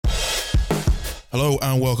Hello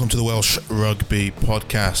and welcome to the Welsh Rugby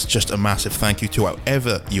Podcast. Just a massive thank you to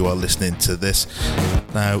whoever you are listening to this.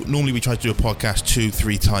 Now, normally we try to do a podcast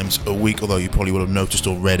 2-3 times a week, although you probably will have noticed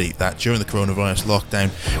already that during the coronavirus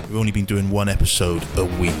lockdown, we've only been doing one episode a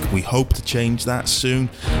week. We hope to change that soon.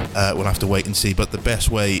 We'll have to wait and see, but the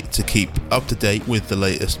best way to keep up to date with the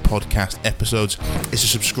latest podcast episodes is to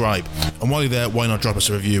subscribe. And while you're there, why not drop us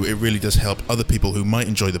a review? It really does help other people who might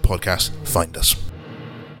enjoy the podcast find us.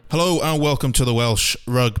 Hello and welcome to the Welsh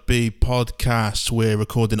Rugby Podcast. We're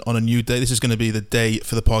recording on a new day. This is going to be the day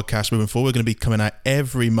for the podcast moving forward. We're going to be coming out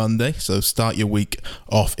every Monday, so start your week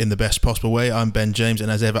off in the best possible way. I'm Ben James,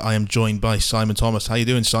 and as ever, I am joined by Simon Thomas. How you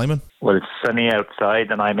doing, Simon? Well, it's sunny outside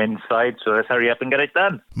and I'm inside, so let's hurry up and get it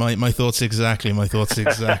done. My thoughts exactly. We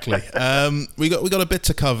got a bit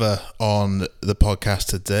to cover on the podcast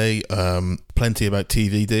today. Plenty about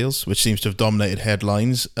TV deals, which seems to have dominated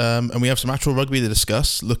headlines, and we have some actual rugby to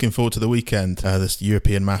discuss. Looking forward to the weekend. This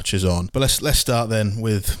European match is on, but let's start then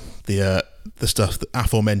with the stuff, the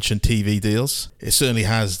aforementioned TV deals. It certainly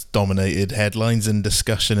has dominated headlines and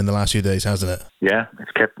discussion in the last few days, hasn't it? Yeah, it's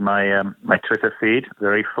kept my my Twitter feed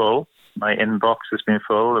very full. My inbox has been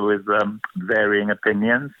full with varying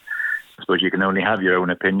opinions. I suppose you can only have your own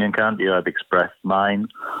opinion, can't you? I've expressed mine.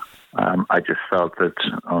 I just felt that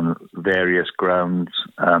on various grounds,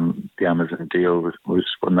 the Amazon deal was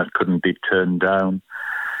one that couldn't be turned down.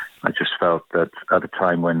 I just felt that at a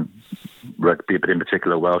time when rugby, but in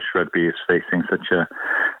particular Welsh rugby, is facing such a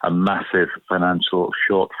massive financial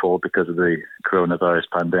shortfall because of the coronavirus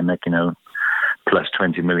pandemic, plus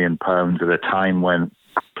 £20 million at a time when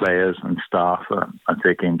players and staff are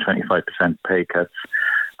taking 25% pay cuts.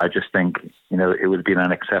 I just think, it would have been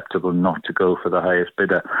unacceptable not to go for the highest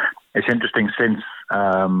bidder. It's interesting, since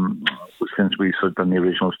we sort of done the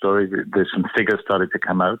original story, there's some figures started to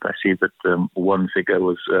come out. I see that one figure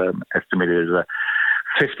was estimated as a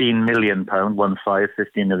 £15 million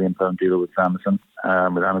deal with Amazon.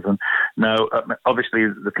 Now, obviously,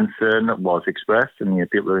 the concern was expressed, and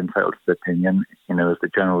people are entitled to their opinion. As the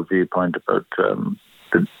general viewpoint about the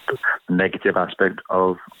negative aspect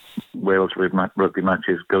of Wales rugby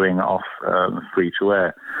matches going off free to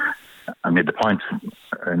air. I made the point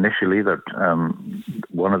initially that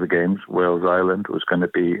one of the games, Wales-Ireland, was going to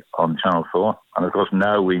be on Channel 4. And of course,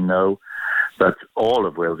 now we know that all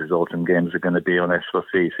of Wales's autumn games are going to be on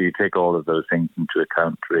S4C. So you take all of those things into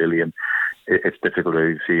account, really, and it's difficult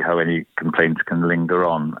to see how any complaints can linger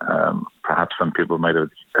on. Perhaps some people might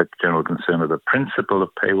have a general concern of the principle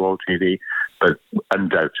of paywall TV, but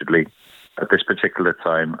undoubtedly, at this particular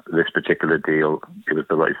time, this particular deal, it was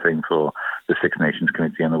the right thing for the Six Nations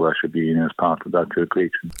Committee and the Welsh Rugby Union as part of that to agree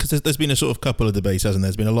to. Because there's been a sort of couple of debates, hasn't there?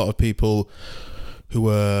 There's been a lot of people who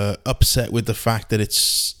are upset with the fact that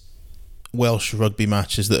it's Welsh rugby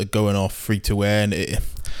matches that are going off free to air, and that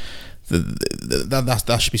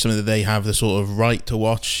should be something that they have the sort of right to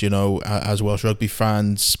watch, as Welsh rugby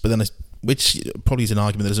fans. But then, which probably is an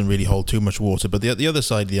argument that doesn't really hold too much water. But the other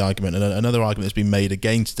side of the argument, and another argument that's been made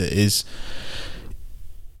against it, is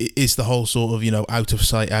the whole sort of out of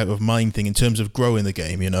sight, out of mind thing in terms of growing the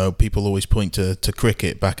game. People always point to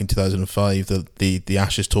cricket back in 2005, the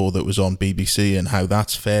Ashes tour that was on BBC, and how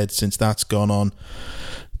that's fared since that's gone on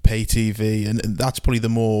pay TV, and that's probably the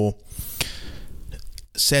more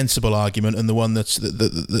sensible argument, and the one that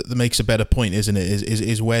makes a better point, isn't it?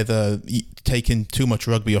 Is whether taking too much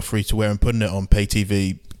rugby off free to air and putting it on pay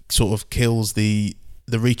TV sort of kills the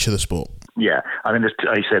reach of the sport. Yeah, I mean, there's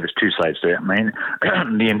two sides to it. I mean,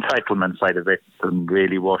 the entitlement side of it doesn't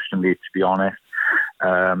really wash the meat, to be honest,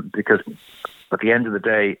 because at the end of the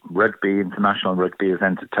day, rugby, international rugby, is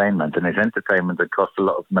entertainment, and it's entertainment that costs a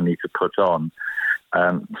lot of money to put on.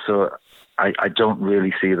 So I don't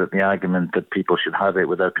really see that the argument that people should have it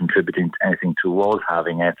without contributing to anything towards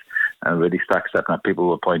having it really stacks up. Now, people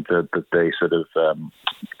will point out that they sort of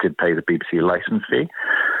did pay the BBC licence fee,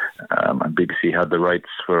 and BBC had the rights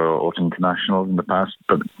for Autumn International in the past,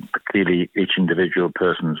 but clearly each individual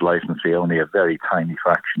person's licence fee, only a very tiny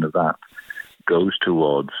fraction of that goes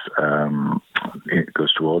towards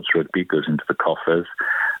rugby, goes into the coffers.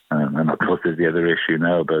 And of course, there's the other issue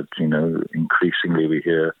now, but increasingly we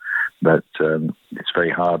hear that it's very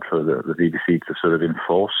hard for the BBC to sort of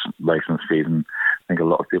enforce licence fees, and I think a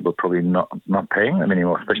lot of people are probably not paying them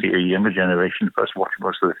anymore, especially a younger generation, first watching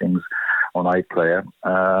most of the things on iPlayer.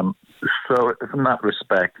 So from that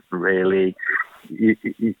respect, really,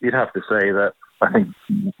 you'd have to say that I think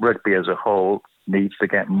rugby as a whole needs to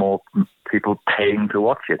get more people paying to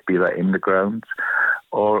watch it, be that in the grounds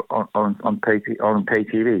or on pay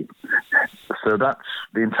TV. So that's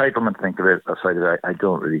the entitlement side of it. I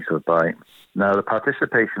don't really sort of buy. Now the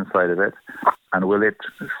participation side of it, and will it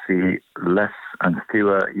see less and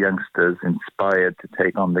fewer youngsters inspired to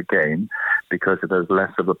take on the game because it has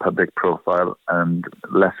less of a public profile and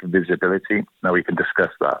less visibility? Now we can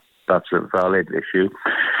discuss that. That's a valid issue.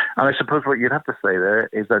 And I suppose what you'd have to say there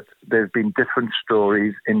is that there's been different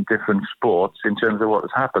stories in different sports in terms of what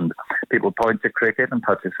has happened. People point to cricket and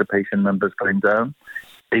participation numbers going down.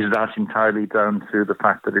 Is that entirely down to the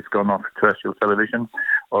fact that it's gone off terrestrial television?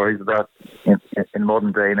 Or is that, in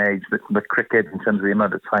modern day and age, the cricket, in terms of the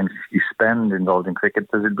amount of time you spend involved in cricket,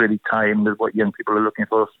 does it really tie in with what young people are looking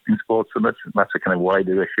for in sports so much? That's a kind of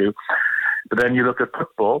wider issue. But then you look at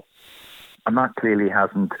football, and that clearly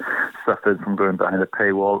hasn't suffered from going behind a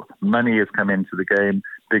paywall. Money has come into the game.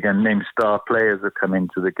 Big and name star players have come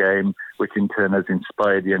into the game, which in turn has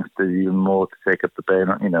inspired youngsters even more to take up the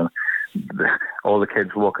banner. You know, all the kids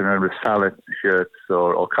walking around with Salad shirts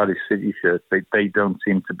or Cardiff City shirts, they don't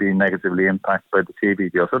seem to be negatively impacted by the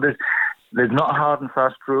TV deal. So there's not a hard and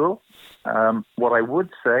fast rule. What I would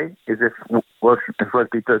say is if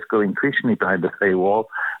rugby does go increasingly behind the paywall,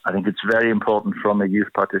 I think it's very important from a youth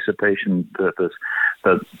participation purpose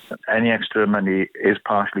that any extra money is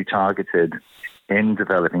partially targeted in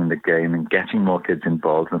developing the game and getting more kids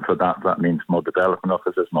involved. And for that means more development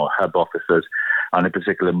officers, more hub officers, and in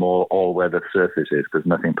particular more all-weather surfaces, because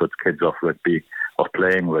nothing puts kids off rugby, off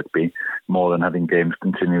playing rugby, more than having games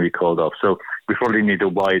continually called off. So we probably need a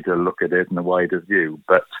wider look at it and a wider view.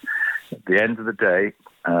 But at the end of the day,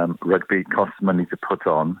 rugby costs money to put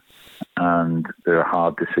on, and there are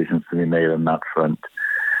hard decisions to be made on that front.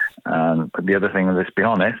 But the other thing, let's be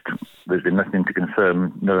honest, there's been nothing to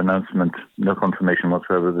confirm, no announcement, no confirmation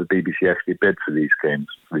whatsoever that the BBC actually bid for these games,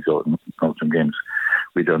 for these autumn games.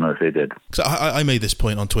 We don't know if they did. So I made this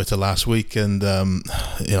point on Twitter last week, and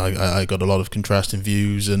I got a lot of contrasting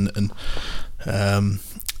views and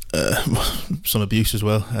some abuse as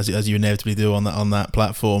well, as you inevitably do on that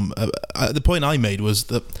platform. The point I made was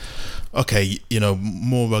that, okay,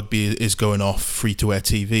 more rugby is going off free-to-air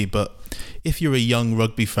TV, but if you're a young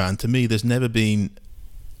rugby fan, to me, there's never been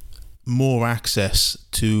more access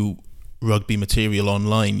to rugby material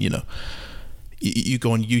online. You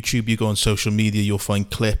go on YouTube, you go on social media, you'll find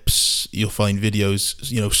clips, you'll find videos,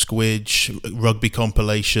 squidge, rugby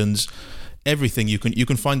compilations, everything. You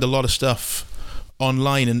can find a lot of stuff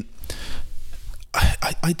online, and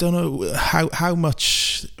I don't know how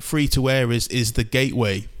much free to air is the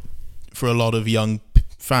gateway for a lot of young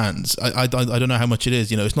fans. I don't know how much it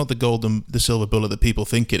is. It's not the silver bullet that people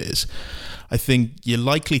think it is. I think you're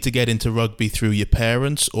likely to get into rugby through your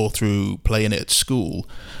parents or through playing it at school,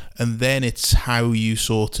 and then it's how you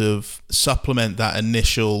sort of supplement that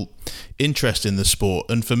initial interest in the sport.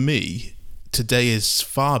 And for me, today is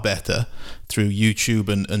far better through YouTube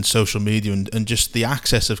and social media and just the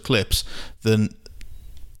access of clips than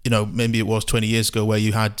maybe it was 20 years ago, where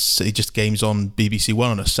you had, say, just games on BBC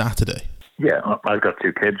One on a Saturday. Yeah, I've got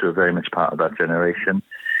two kids who are very much part of that generation,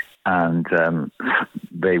 and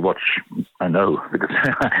they watch, I know, because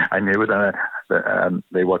I knew it,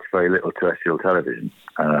 they watch very little terrestrial television.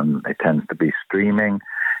 It tends to be streaming,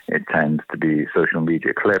 it tends to be social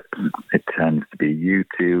media clips, it tends to be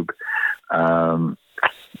YouTube.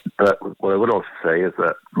 But what I would also say is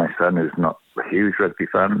that my son is not a huge rugby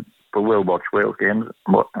fan, but will watch Wales games.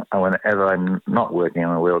 And whenever I'm not working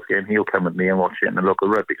on a Wales game, he'll come with me and watch it in the local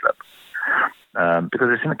rugby club. Because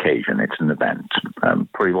it's an occasion, it's an event.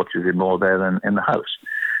 Probably watches it more there than in the house.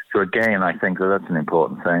 So again, I think that's an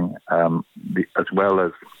important thing, as well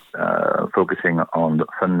as focusing on the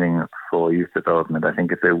funding for youth development. I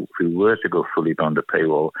think if we were to go fully beyond the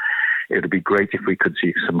paywall, it would be great if we could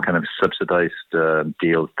see some kind of subsidised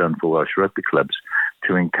deals done for Welsh rugby clubs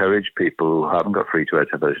to encourage people who haven't got free-to-air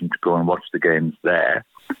television to go and watch the games there,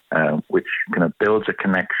 which kind of builds a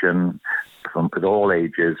connection with all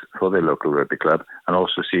ages for their local rugby club, and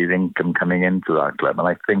also see the income coming into that club. And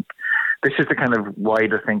I think this is the kind of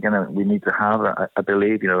wider thinking that we need to have, I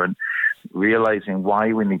believe, and realizing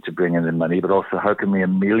why we need to bring in the money, but also how can we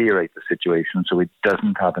ameliorate the situation so it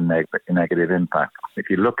doesn't have a negative impact. If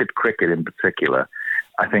you look at cricket in particular,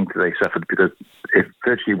 I think they suffered because it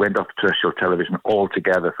virtually went off terrestrial television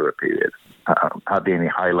altogether for a period. Hardly any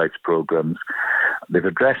highlights programs. They've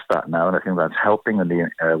addressed that now, and I think that's helping with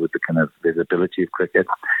the kind of visibility of cricket.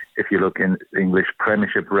 If you look in English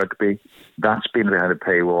Premiership rugby, that's been behind a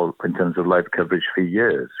paywall in terms of live coverage for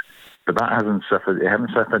years. But that hasn't suffered. It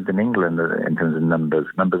hasn't suffered in England in terms of numbers.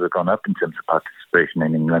 Numbers have gone up in terms of participation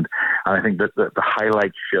in England. And I think that the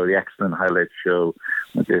highlight show, the excellent highlight show,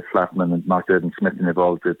 with Dave Flatman and Mark Durden-Smith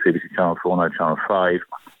involved with previously Channel 4, now Channel 5,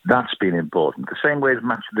 that's been important. The same way as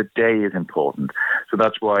Match of the Day is important. So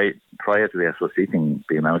that's why prior to the SLC thing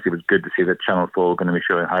being announced, it was good to see that Channel 4 are going to be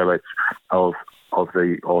showing highlights of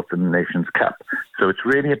the Autumn Nations Cup. So it's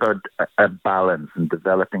really about a balance and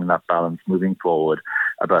developing that balance moving forward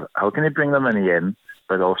about how can you bring the money in,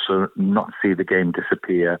 but also not see the game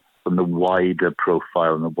disappear from the wider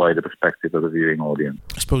profile and the wider perspective of the viewing audience.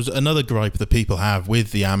 I suppose another gripe that people have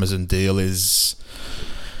with the Amazon deal is,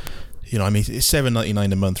 it's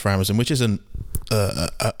 $7.99 a month for Amazon, which isn't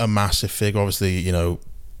a massive figure. Obviously,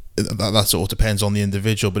 that sort of depends on the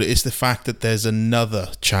individual, but it's the fact that there's another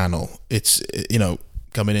channel. It's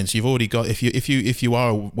coming in. So you've already got, if you are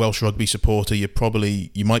a Welsh rugby supporter, you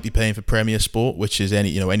might be paying for Premier Sport, which is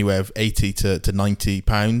anywhere of £80 to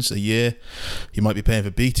 £90 a year. You might be paying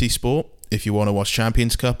for BT Sport if you want to watch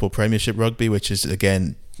Champions Cup or Premiership Rugby, which is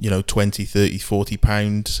again £20, £30,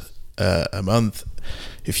 £40 a month.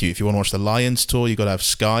 If you want to watch the Lions tour, you've got to have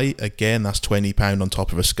Sky. Again, that's £20 on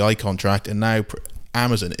top of a Sky contract. And now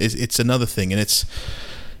Amazon it's another thing, and it's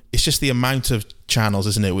just the amount of channels,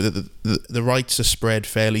 isn't it? With the rights are spread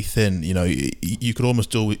fairly thin. You could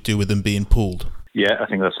almost do with them being pooled. Yeah, I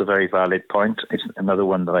think that's a very valid point. It's another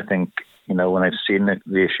one that I think, when I've seen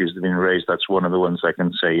the issues that have been raised, that's one of the ones I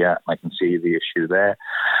can say, yeah, I can see the issue there.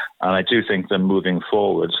 And I do think that moving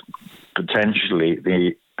forward, potentially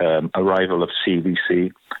the arrival of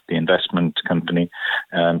CVC, the investment company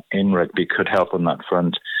in rugby, could help on that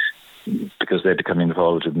front, because they're becoming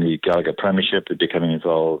involved in the Gallagher Premiership, they're becoming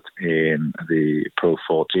involved in the Pro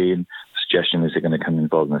 14. The suggestion is they're going to come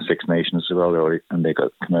involved in the Six Nations as well, and they've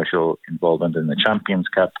got commercial involvement in the Champions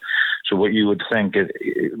Cup. So what you would think,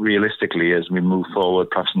 realistically, as we move forward,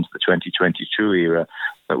 perhaps into the 2022 era,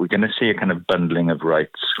 that we're going to see a kind of bundling of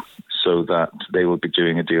rights, so that they will be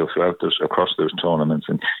doing a deal across those tournaments.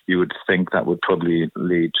 And you would think that would probably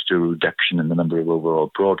lead to a reduction in the number of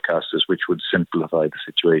overall broadcasters, which would simplify the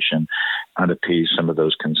situation and appease some of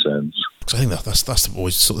those concerns. Because I think that's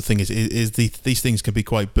always the sort of thing is these things can be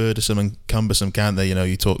quite burdensome and cumbersome, can't they?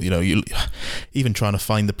 You even trying to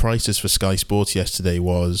find the prices for Sky Sports yesterday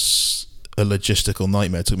was a logistical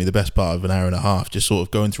nightmare. It took me the best part of an hour and a half, just sort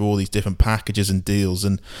of going through all these different packages and deals.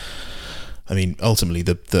 And I mean, ultimately,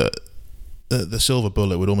 the silver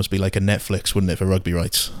bullet would almost be like a Netflix, wouldn't it, for rugby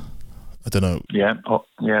rights? I don't know. Yeah,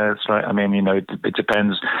 that's right. I mean, it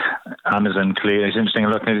depends. Amazon, clearly, it's interesting.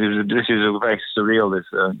 Look, this is very surreal, this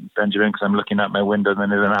Benjamin, because I'm looking out my window and then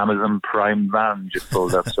there's an Amazon Prime van just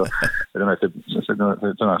pulled up. So I don't know if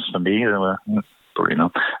it's for me. Probably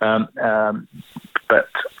not. But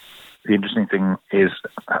the interesting thing is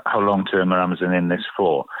how long-term are Amazon in this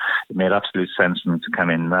for? It made absolute sense for them to come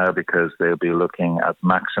in now, because they'll be looking at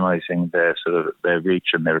maximising their reach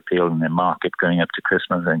and their appeal in their market going up to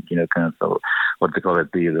Christmas, and kind of what they call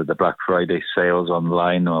it, the Black Friday sales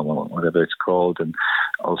online or whatever it's called, and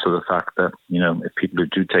also the fact that if people who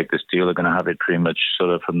do take this deal are going to have it pretty much sort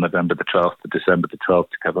of from November the 12th to December the 12th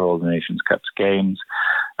to cover all the Nations Cup's games,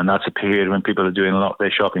 and that's a period when people are doing a lot of their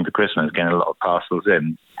shopping for Christmas, getting a lot of parcels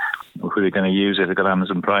in. Who are they going to use? If they've got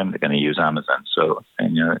Amazon Prime, they're going to use Amazon. So,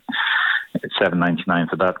 it's $7.99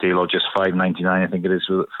 for that deal, or just $5.99, I think it is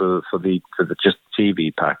for the just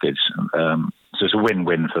TV package. So it's a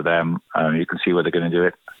win-win for them. You can see where they're going to do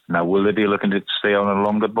it. Now, will they be looking to stay on a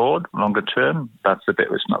longer term? That's the bit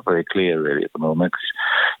that's not very clear really at the moment.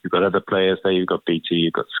 You've got other players there. You've got BT.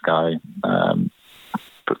 You've got Sky.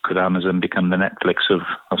 But could Amazon become the Netflix of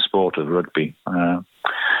sport, of rugby?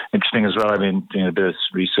 Interesting as well. I mean, doing a bit of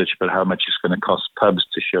research about how much it's going to cost pubs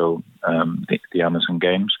to show the Amazon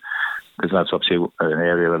games, because that's obviously an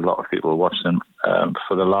area where a lot of people watch them.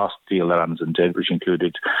 For the last deal that Amazon did, which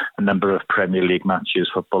included a number of Premier League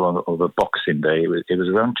matches, football over Boxing Day, it was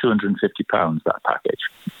around £250, that package.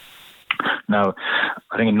 Now,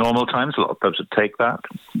 I think in normal times, a lot of pubs would take that,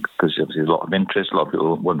 because obviously there's a lot of interest. A lot of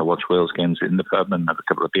people want to watch Wales games in the pub and have a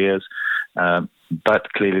couple of beers.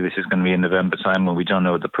 But clearly this is going to be in November time, when we don't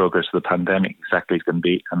know what the progress of the pandemic exactly is going to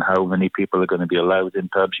be and how many people are going to be allowed in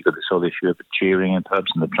pubs. You've got this whole issue of cheering in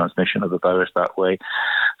pubs and the transmission of the virus that way.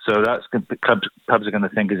 So pubs are going to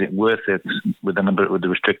think, is it worth it with the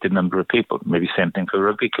restricted number of people? Maybe same thing for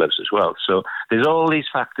rugby clubs as well. So there's all these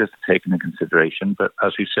factors to take into consideration. But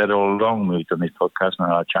as we've said all along, we've done these podcasts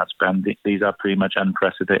and our chats, Ben, these are pretty much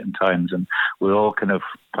unprecedented times, and we're all kind of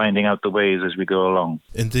finding out the ways as we go along.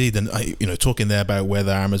 Indeed, and talking there about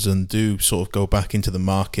whether Amazon do sort of go back into the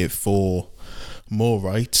market for more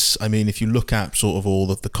rights. I mean, if you look at sort of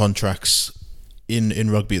all of the contracts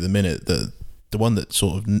in rugby at the minute, the one that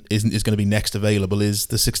sort of is going to be next available is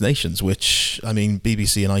the Six Nations, which, I mean,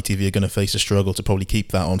 BBC and ITV are going to face a struggle to probably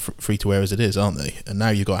keep that on free to air as it is, aren't they? And now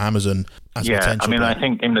you've got Amazon as a potential. I mean, I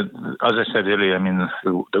think, as I said earlier, I mean,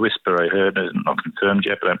 the whisper I heard is not confirmed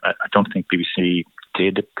yet, but I don't think BBC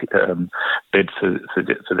did bid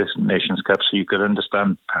for this Nations Cup. So you could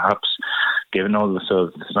understand, perhaps, given all the sort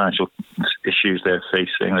of financial issues they're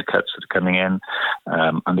facing, the cuts that are coming in,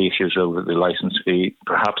 and the issues over the licence fee,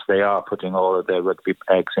 perhaps they are putting all of their rugby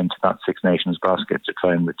eggs into that Six Nations basket to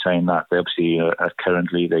try and retain that. They obviously,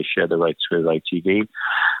 currently, they share the rights with ITV.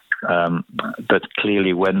 But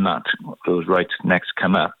clearly, when those rights next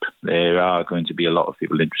come up, there are going to be a lot of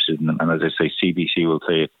people interested in them. And as I say, CBC will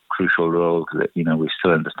play a crucial role because, we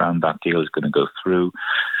still understand that deal is going to go through,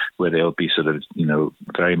 where they'll be sort of,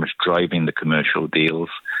 very much driving the commercial deals.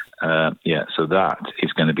 So that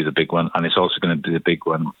is going to be the big one. And it's also going to be the big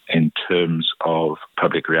one in terms of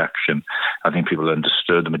public reaction. I think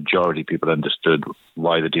the majority of people understood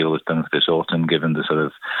why the deal was done for this autumn, given the sort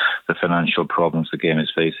of the financial problems the game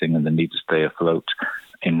is facing and the need to stay afloat.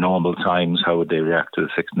 In normal times, how would they react to the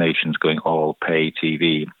Six Nations going all pay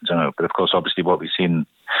TV? I don't know. But of course, obviously what we've seen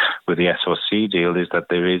with the SRC deal is that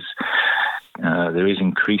there is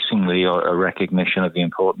increasingly a recognition of the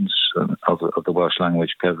importance of the Welsh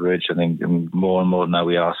language coverage. I think more and more now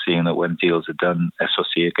we are seeing that when deals are done,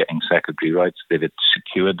 SRC are getting secondary rights. They've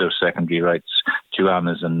secured those secondary rights to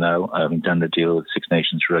Amazon now, having done the deal with Six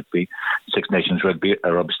Nations Rugby. Six Nations Rugby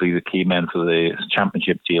are obviously the key men for the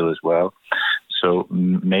championship deal as well. So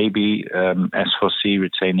maybe S4C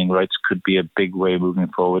retaining rights could be a big way moving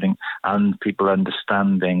forward, and people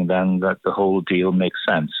understanding then that the whole deal makes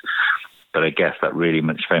sense. But I guess that really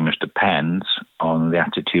very much depends on the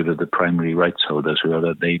attitude of the primary rights holders,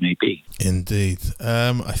 whoever they may be. Indeed.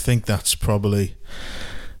 I think that's probably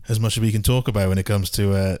as much as we can talk about when it comes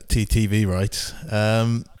to TV rights.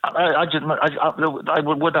 I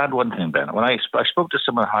would add one thing, Ben. When I spoke to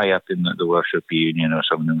someone high up in the Welsh Rugby Union or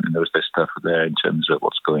something, and there was this stuff there in terms of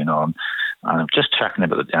what's going on, and I'm just chatting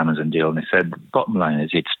about the Amazon deal, and they said, bottom line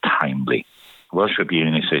is it's timely. Welsh Rugby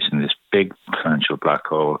Union is facing this big financial black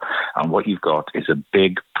hole, and what you've got is a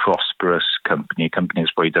big, prosperous company. A company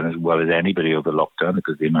that's probably done as well as anybody over lockdown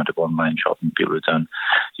because of the amount of online shopping people have done.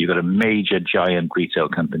 You've got a major, giant retail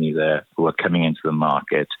company there who are coming into the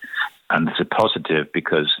market. And it's a positive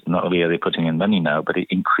because not only are they putting in money now, but it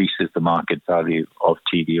increases the market value of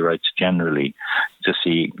TV rights generally to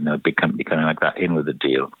see a big company coming like that in with a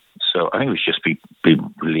deal. So I think we should just be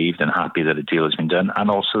relieved and happy that a deal has been done, and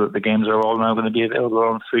also that the games are all now going to be available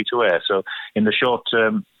on free to air. So in the short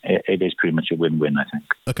term, it is pretty much a win-win, I think.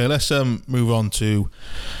 Okay, let's move on to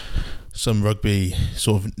some rugby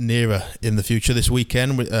sort of nearer in the future. This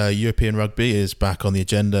weekend, European rugby is back on the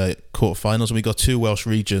agenda, quarterfinals, and we got two Welsh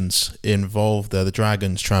regions involved. The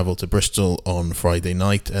Dragons travel to Bristol on Friday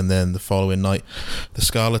night, and then the following night, the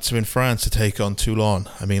Scarlets are in France to take on Toulon.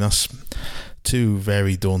 I mean, that's two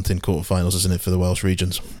very daunting quarterfinals, isn't it, for the Welsh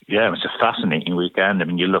regions? Yeah, it's a fascinating weekend. I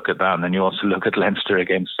mean, you look at that, and then you also look at Leinster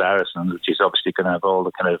against Saracens, which is obviously going to have all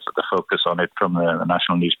the kind of the focus on it from the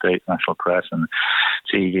national newspaper, national press, and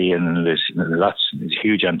TV, and there's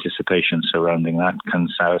huge anticipation surrounding that. Can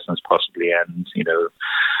Saracens possibly end,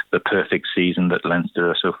 the perfect season that Leinster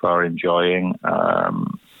are so far enjoying?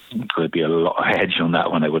 Could be a lot of hedge on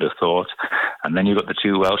that one, I would have thought. And then you've got the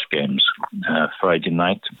two Welsh games, Friday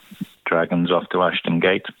night. Dragons off to Ashton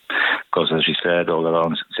Gate. Of course, as you said, all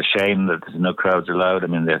along, it's a shame that there's no crowds allowed. I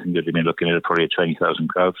mean, I think they've been looking at probably a 20,000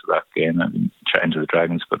 crowd for that game. I've been chatting to the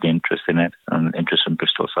Dragons about the interest in it, and interest in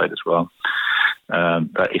Bristol side as well.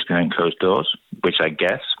 That is behind closed doors, which I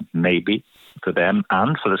guess maybe for them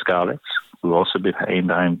and for the Scarlets, who will also be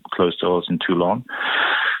behind closed doors in Toulon.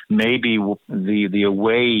 Maybe the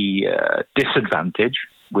away disadvantage,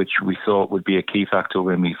 which we thought would be a key factor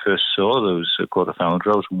when we first saw those quarterfinal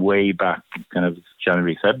draws way back kind of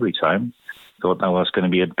January, February time. Thought that was going to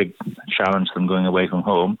be a big challenge to them going away from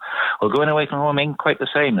home. Well, going away from home ain't quite the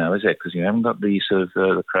same now, is it? Because you haven't got the sort of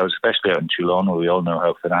the crowds, especially out in Toulon, where we all know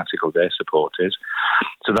how fanatical their support is.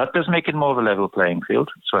 So that does make it more of a level playing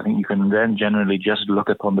field. So I think you can then generally just look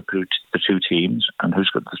upon the two teams and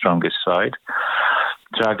who's got the strongest side.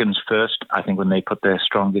 Dragons first, I think when they put their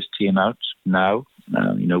strongest team out now,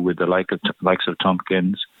 with the likes of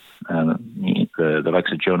Tompkins, the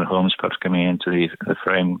likes of Jonah Holmes perhaps coming into the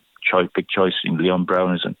frame, big choice in Leon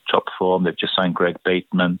Brown is in top form. They've just signed Greg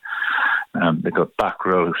Bateman. They've got back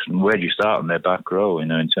rows, and where do you start on their back row? In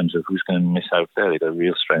terms of who's going to miss out there, they've got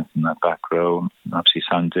real strength in that back row. Obviously,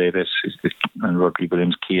 Sam Davis and Rodri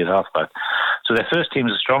Williams key at halfback. So their first team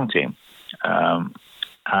is a strong team.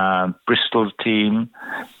 Bristol's team,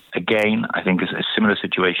 again, I think is a similar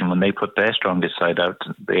situation. When they put their strongest side out,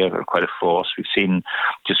 they are quite a force. We've seen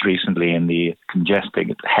just recently in the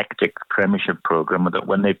congested, hectic Premiership programme that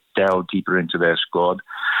when they've delved deeper into their squad,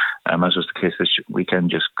 as was the case this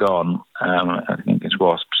weekend just gone, I think against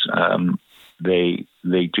Wasps, they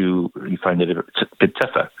do, you find it a bit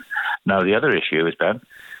tougher. Now, the other issue is, Ben,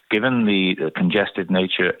 given the congested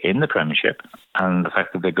nature in the Premiership and the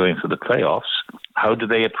fact that they're going for the playoffs, how do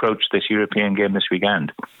they approach this European game this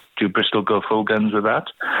weekend? Do Bristol go full guns with that?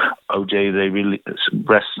 Or do they really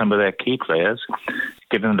rest some of their key players,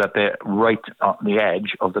 given that they're right on the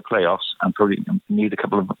edge of the playoffs and probably need a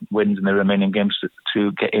couple of wins in the remaining games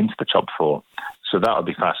to get into the top four? So that'll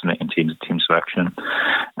be fascinating team selection.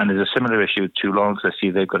 And there's a similar issue with Toulon, because I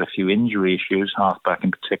see they've got a few injury issues, halfback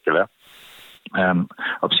in particular.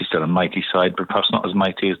 Obviously still a mighty side, but perhaps not as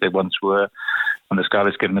mighty as they once were. And the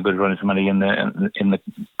Scarlets getting a good run for money in the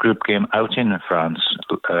group game out in France.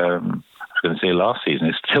 I was going to say last season.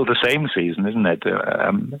 It's still the same season, isn't it?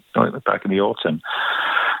 Back in the autumn.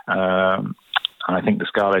 And I think the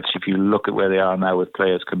Scarlets, if you look at where they are now with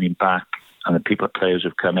players coming back and the players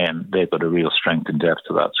who've come in, they've got a real strength and depth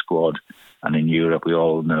to that squad. And in Europe, we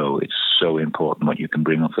all know it's so important what you can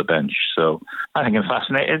bring off the bench. So I think I'm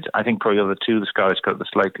fascinated. I think probably of the two, the Scarlets got the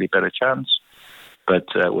slightly better chance. But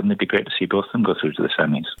wouldn't it be great to see both of them go through to the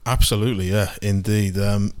semis? Absolutely, yeah, indeed.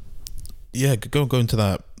 Go into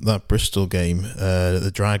that Bristol game,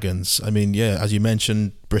 the Dragons. I mean, yeah, as you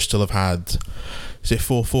mentioned, Bristol have had, is it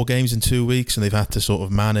four games in 2 weeks, and they've had to sort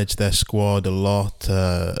of manage their squad a lot.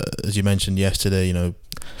 As you mentioned yesterday,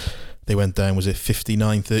 they went down, was it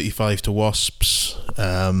 59-35 to Wasps?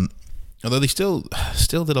 Although they still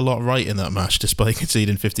did a lot right in that match, despite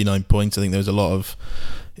conceding 59 points. I think there was a lot of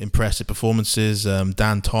impressive performances.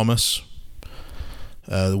 Dan Thomas,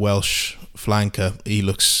 the Welsh flanker, he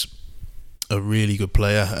looks a really good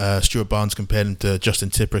player. Stuart Barnes compared him to Justin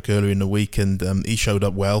Tipuric earlier in the week, and he showed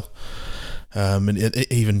up well. And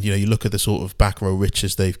even you look at the sort of back row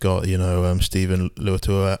riches they've got. Stephen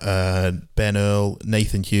Luatua, Ben Earl,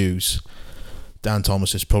 Nathan Hughes. Dan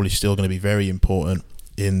Thomas is probably still going to be very important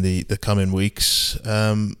in the coming weeks.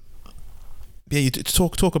 You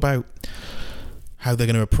talk about how they're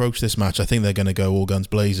going to approach this match. I think they're going to go all guns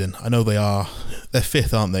blazing. I know they're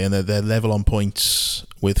fifth, aren't they? And they're level on points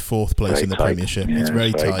with fourth place very in the tight. Premiership. Yeah, it's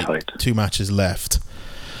very tight. 2 matches left.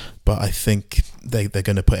 But I think they're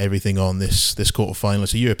going to put everything on this quarter-final.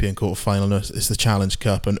 It's a European quarter-final. It's the Challenge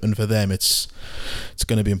Cup. And for them, it's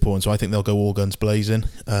going to be important. So I think they'll go all guns blazing.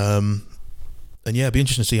 And yeah, it'd be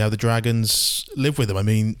interesting to see how the Dragons live with them. I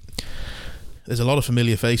mean, there's a lot of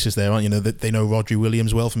familiar faces there, aren't you? They know Rodri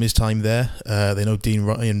Williams well from his time there. They know Dean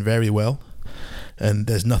Ryan very well. And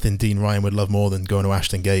there's nothing Dean Ryan would love more than going to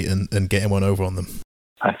Ashton Gate and getting one over on them.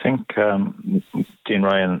 I think Dean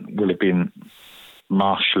Ryan will have been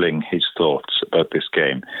marshalling his thoughts about this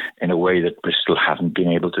game in a way that Bristol haven't been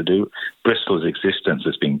able to do. Bristol's existence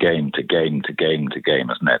has been game to game to game to game,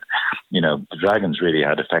 hasn't it? The Dragons really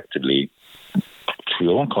had effectively, we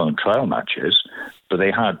won't call them trial matches, but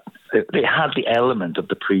they had the element of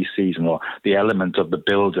the pre-season or the element of the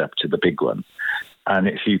build-up to the big one. And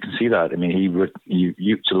if you can see that, I mean, he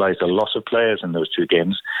utilised a lot of players in those two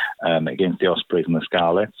games against the Ospreys and the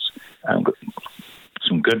Scarlets.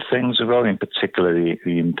 Some good things as well, in particular the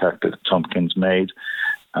impact that Tompkins made.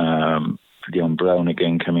 Leon Brown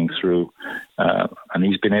again coming through. And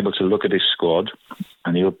he's been able to look at his squad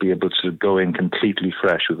and he'll be able to go in completely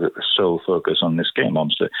fresh with a sole focus on this game.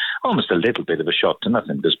 Almost a little bit of a shot to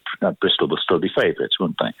nothing, because Bristol will still be favourites,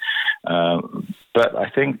 won't they? But I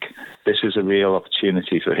think this is a real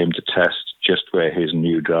opportunity for him to test just where his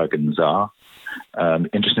new Dragons are.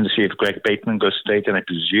 Interesting to see if Greg Bateman goes straight, and I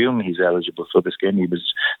presume he's eligible for this game. He was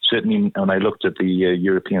certainly, when I looked at the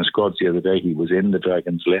European squads the other day, he was in the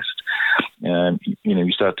Dragons list.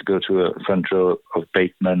 You start to go to a front row of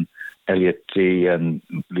Bateman, Elliot D and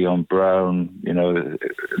Leon Brown, and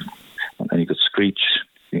then you got Screech,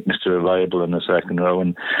 Mr. Reliable in the second row,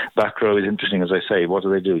 and back row is interesting, as I say. What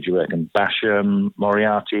do? Do you reckon? Basham,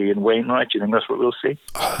 Moriarty and Wainwright? Do you think that's what we'll see?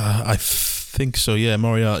 I think so, yeah.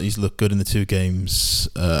 Moriarty's looked good in the 2 games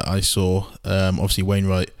I saw. Obviously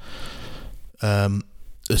Wainwright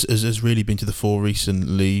has really been to the fore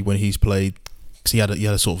recently when he's played, because he had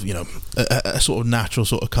a sort of a sort of natural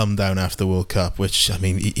sort of come down after the World Cup, which, I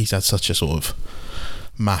mean, he's had such a sort of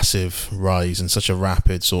massive rise and such a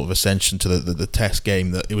rapid sort of ascension to the Test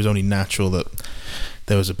game that it was only natural that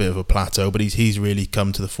there was a bit of a plateau. But he's really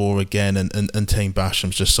come to the fore again, and Tane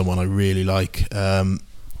Basham's just someone I really like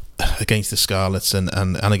against the Scarlets and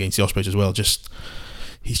against the Ospreys as well.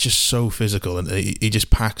 He's just so physical, and he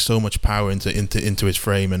just packs so much power into his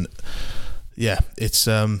frame, and it's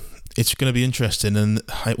going to be interesting. And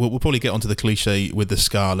we'll probably get onto the cliche with the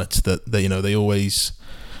Scarlets that they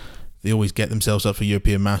always get themselves up for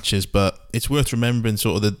European matches, but it's worth remembering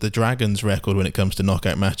sort of the Dragons' record when it comes to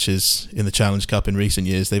knockout matches in the Challenge Cup in recent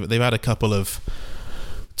years. They've had a couple of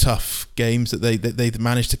tough games that they've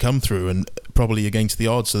managed to come through, and probably against the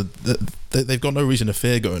odds, so they've got no reason to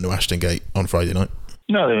fear going to Ashton Gate on Friday night.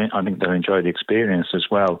 No, I think they'll enjoy the experience as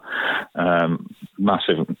well.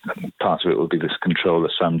 Massive part of it will be this control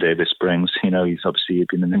that Sam Davis brings. He's obviously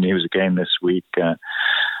been in the news again this week.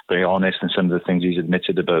 Very honest in some of the things he's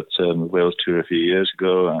admitted about the Wales tour a few years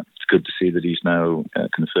ago. It's good to see that he's now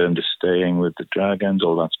confirmed as staying with the Dragons.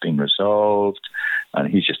 All that's been resolved,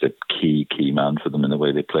 and he's just a key man for them in the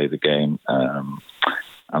way they play the game.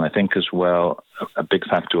 And I think as well, a big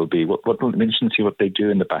factor will be what will be interesting to see what they do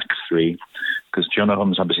in the back three, because Jonah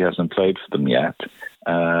Holmes obviously hasn't played for them yet.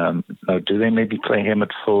 Now, do they maybe play him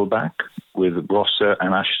at full-back with Rosser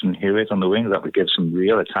and Ashton Hewitt on the wing? That would give some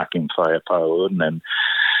real attacking firepower, and then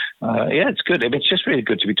it's good. It's just really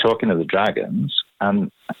good to be talking to the Dragons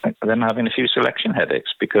and them having a few selection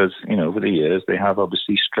headaches, because over the years they have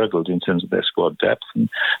obviously struggled in terms of their squad depth, and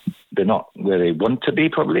they're not where they want to be.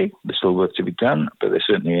 Probably there's still work to be done, but they're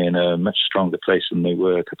certainly in a much stronger place than they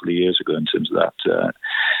were a couple of years ago in terms of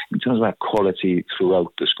that quality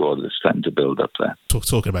throughout the squad that's starting to build up there.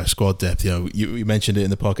 Talking about squad depth, you mentioned it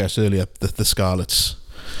in the podcast earlier. The Scarlets,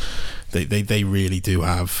 they really do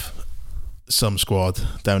have some squad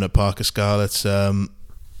down at Parker Scarlets. Some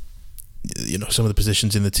of the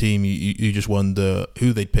positions in the team, you just wonder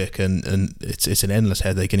who they'd pick, and it's an endless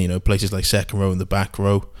headache. And places like second row and the back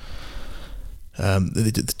row,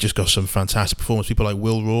 they just got some fantastic performance. People like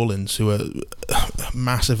Will Rawlins, who are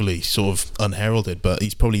massively sort of unheralded, but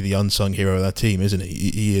he's probably the unsung hero of that team, isn't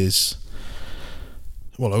he? He is.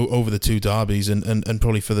 Well, over the two derbies and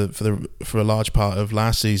probably for a large part of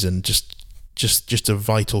last season, just a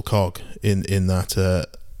vital cog in that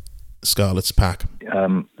Scarlets pack.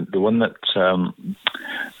 The one that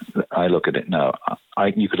I look at it now,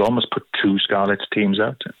 you could almost put two Scarlets teams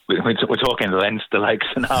out. We're talking Leinster-like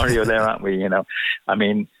scenario there, aren't we? And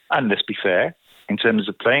let's be fair, in terms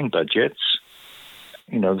of playing budgets,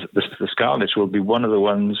 the Scarlets will be one of the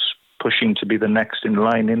ones pushing to be the next in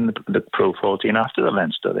line in the Pro 14 after the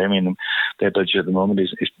Leinster. Their budget at the moment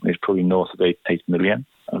is probably north of 8 million,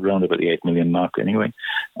 around about the 8 million mark anyway.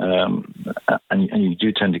 And you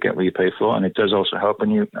do tend to get what you pay for, and it does also help when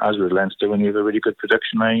you, as with Leinster, when you have a really good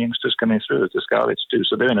production line of youngsters coming through, as the Scarlets do.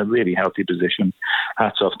 So they're in a really healthy position.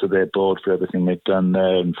 Hats off to their board for everything they've done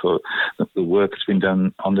there, and for the work that's been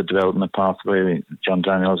done on the development pathway. John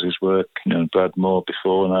Daniels' work, Brad Moore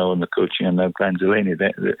before now, and the coaching, and now Glenn Delaney.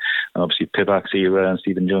 And obviously Pivak's era and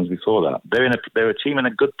Stephen Jones before that. They're a team in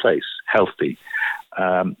a good place, healthy.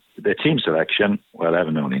 Their team selection, well,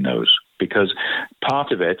 heaven only knows, because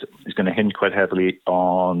part of it is going to hinge quite heavily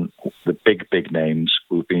on the big names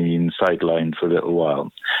who've been sidelined for a little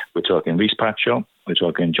while. We're talking Rhys Patchell, we're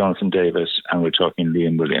talking Jonathan Davis, and we're talking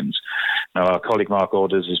Liam Williams. Now, our colleague Mark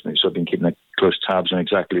Orders has sort of been keeping a close tabs on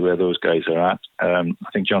exactly where those guys are at. I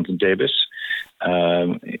think Jonathan Davis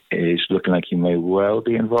is looking like he may well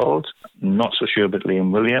be involved. Not so sure about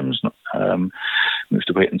Liam Williams. We have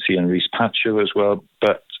to wait and see on Rhys Patchell as well.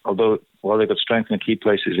 But while they've got strength in the key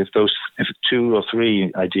places, if two or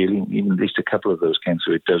three, ideally, even at least a couple of those came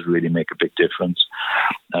through, it does really make a big difference.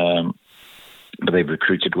 But they've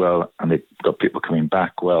recruited well, and they've got people coming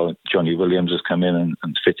back well. Johnny Williams has come in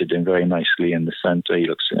and fitted in very nicely in the centre. He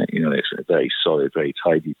looks, a very solid, very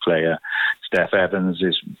tidy player. Steph Evans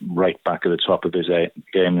is right back at the top of his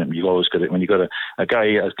game. And you've always got it when you've got a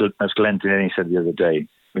guy, as Glenn Delaney said the other day,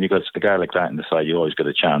 when you've got a guy like that in the side, you always got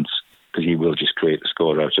a chance, because he will just create a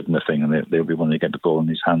score out of nothing, and they'll be wanting to get the ball in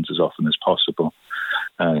his hands as often as possible.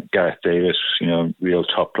 Gareth Davis, real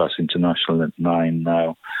top class international at 9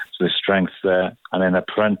 now, so there's strength there. And then up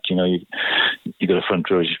front, you got a front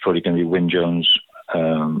row which is probably going to be Wyn Jones,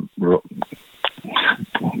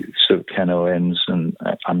 so Ken Owens, and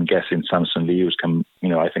I'm guessing Samson Lee, who's come,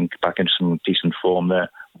 I think, back into some decent form there.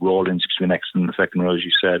 Rawlins has been excellent in the second row, as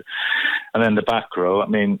you said. And then the back row,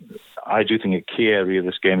 I do think a key area of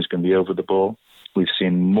this game is going to be over the ball. We've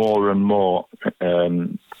seen more and more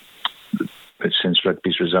since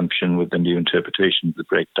rugby's resumption with the new interpretation of the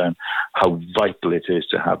breakdown, how vital it is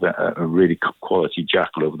to have a really quality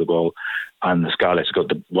jackal over the ball. And the Scarlets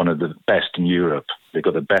got one of the best in Europe. They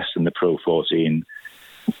got the best in the Pro 14,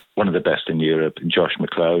 one of the best in Europe, Josh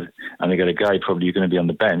McLeod. And they got a guy probably going to be on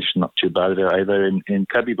the bench, not too bad either, in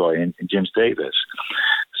Cubby Boy, in James Davis.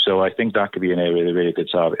 So I think that could be an area they're really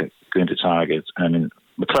going to target. I mean,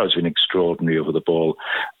 McLeod's been extraordinary over the ball,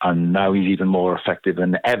 and now he's even more effective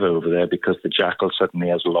than ever over there because the jackal suddenly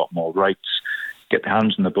has a lot more rights. Get the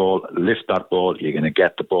hands on the ball, lift that ball, you're going to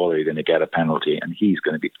get the ball or you're going to get a penalty, and he's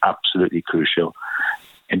going to be absolutely crucial.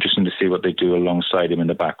 Interesting to see what they do alongside him in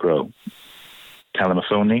the back row. Callum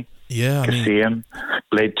Mahoney, Kassim,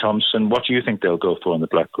 Blade Thompson. What do you think they'll go for in the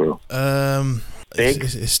black row? Big?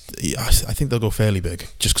 I think they'll go fairly big,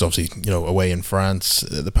 just because obviously, away in France,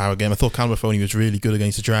 the power game. I thought Callum Mahoney was really good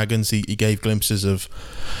against the Dragons. He gave glimpses of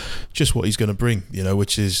just what he's going to bring,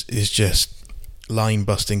 which is just line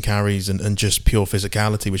busting carries and just pure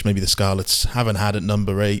physicality, which maybe the Scarlets haven't had at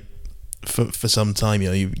number 8 for some time.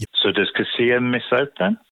 So does Kassim miss out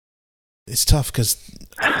then? It's tough because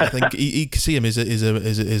I think Kassim is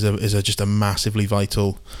just a massively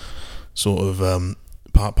vital sort of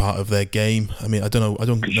part of their game. I mean, I don't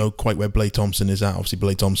know quite where Blade Thompson is at. Obviously,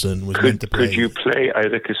 Blade Thompson was meant to play. Could you play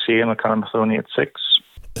either Kassim or Callum Mahoney at 6?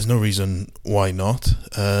 There's no reason why not.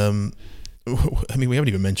 I mean, we haven't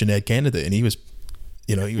even mentioned Ed Kennedy, and he was.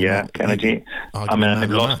 Kennedy. They've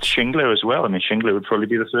lost Shingler as well. I mean, Shingler would probably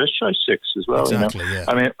be the first choice 6 as well. Exactly, yeah.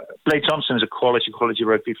 I mean, Blake Thompson is a quality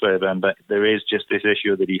rugby player, Ben, but there is just this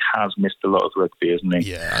issue that he has missed a lot of rugby, isn't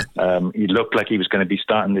he? Yeah. He looked like he was going to be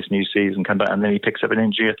starting this new season, come back, and then he picks up an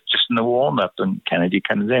injury just in the warm-up, and Kennedy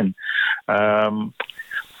comes in. I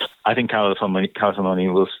think Callum Mahoney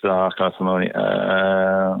will start.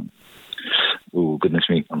 Oh, goodness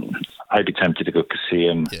me. I'd be tempted to go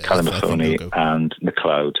Kassim, Callum Mahoney, and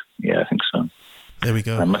McLeod. Yeah, I think so. There we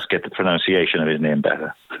go. I must get the pronunciation of his name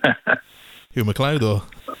better. Who, McLeod or?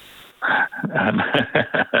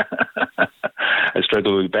 I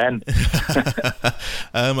struggle with Ben.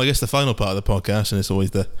 I guess the final part of the podcast, and it's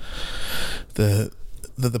always the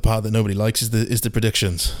part that nobody likes, is the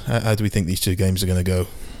predictions. How do we think these two games are going to go?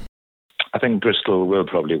 I think Bristol will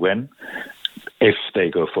probably win if they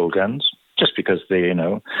go full guns, just because they,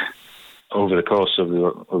 over the course of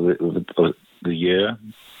the year,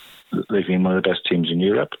 they've been one of the best teams in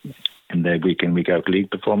Europe in their week in, week out league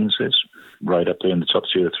performances, right up there in the top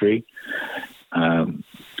 2 or 3. I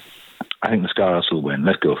think the Scarlets will win.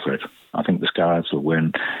 Let's go for it. I think the Scarlets will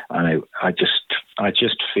win, and I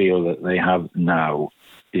just feel that they have now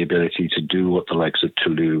the ability to do what the likes of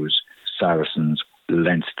Toulouse, Saracens,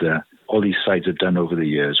 Leinster, all these sides have done over the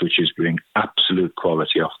years, which is bring absolute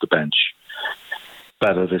quality off the bench.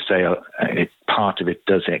 But as I say, part of it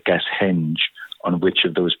does, I guess, hinge on which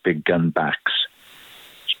of those big gun backs,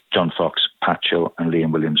 John Fox, Patchell and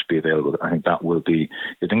Liam Williams, be available. I think that will be, if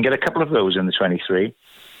they can get a couple of those in the 23,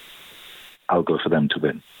 I'll go for them to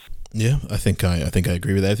win. Yeah, I think I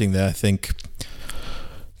agree with everything there. I think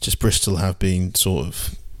just Bristol have been sort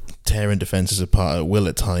of tearing defences apart at will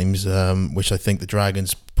at times, which I think the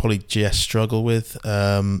Dragons probably just struggle with.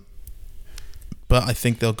 But I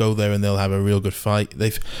think they'll go there and they'll have a real good fight.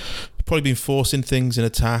 They've probably been forcing things in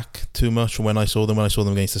attack too much from when I saw them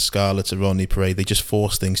against the Scarlets at Rodney Parade. They just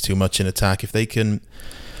force things too much in attack. If they can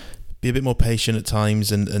be a bit more patient at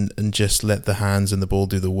times and just let the hands and the ball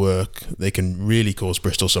do the work, they can really cause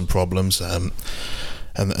Bristol some problems. And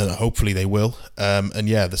hopefully they will.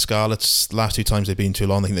 The Scarlets, last 2 times they've been too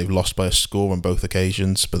long, I think they've lost by a score on both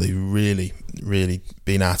occasions, but they've really, really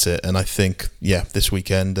been at it. And I think, this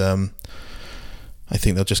weekend, I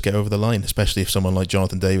think they'll just get over the line, especially if someone like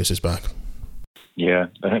Jonathan Davis is back. Yeah,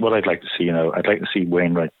 I think what I'd like to see, I'd like to see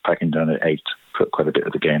Wainwright packing down at 8, put quite a bit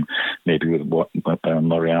of the game, maybe with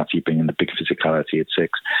Moriarty bringing the big physicality at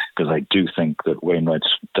 6, because I do think that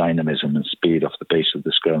Wainwright's dynamism and speed off the base of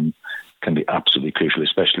the scrum can be absolutely crucial,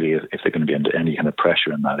 especially if they're going to be under any kind of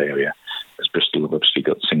pressure in that area. As Bristol have obviously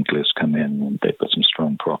got Sinclair's come in, and they've got some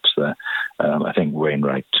strong props there. I think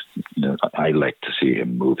Wainwright, I like to see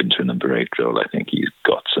him move into a number 8 role. I think he's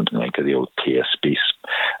got something like the old PSP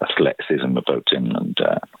athleticism about him, and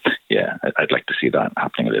I'd like to see that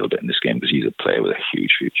happening a little bit in this game, because he's a player with a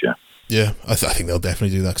huge future. Yeah, I think they'll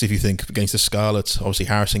definitely do that, because if you think against the Scarlets, obviously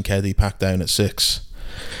Harrison Keddy packed down at 6,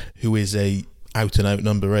 who is a out-and-out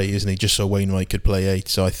number 8, isn't he? Just so Wainwright could play 8.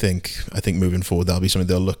 So I think moving forward that'll be something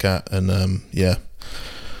they'll look at, and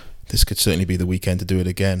this could certainly be the weekend to do it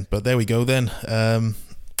again. But there we go then. A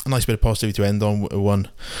nice bit of positivity to end on.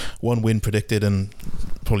 One win predicted, and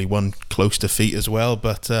probably one close defeat as well.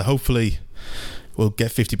 But hopefully will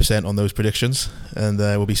get 50% on those predictions, and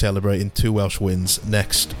we'll be celebrating 2 Welsh wins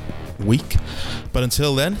next week. But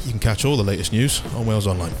until then, you can catch all the latest news on Wales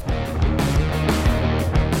Online.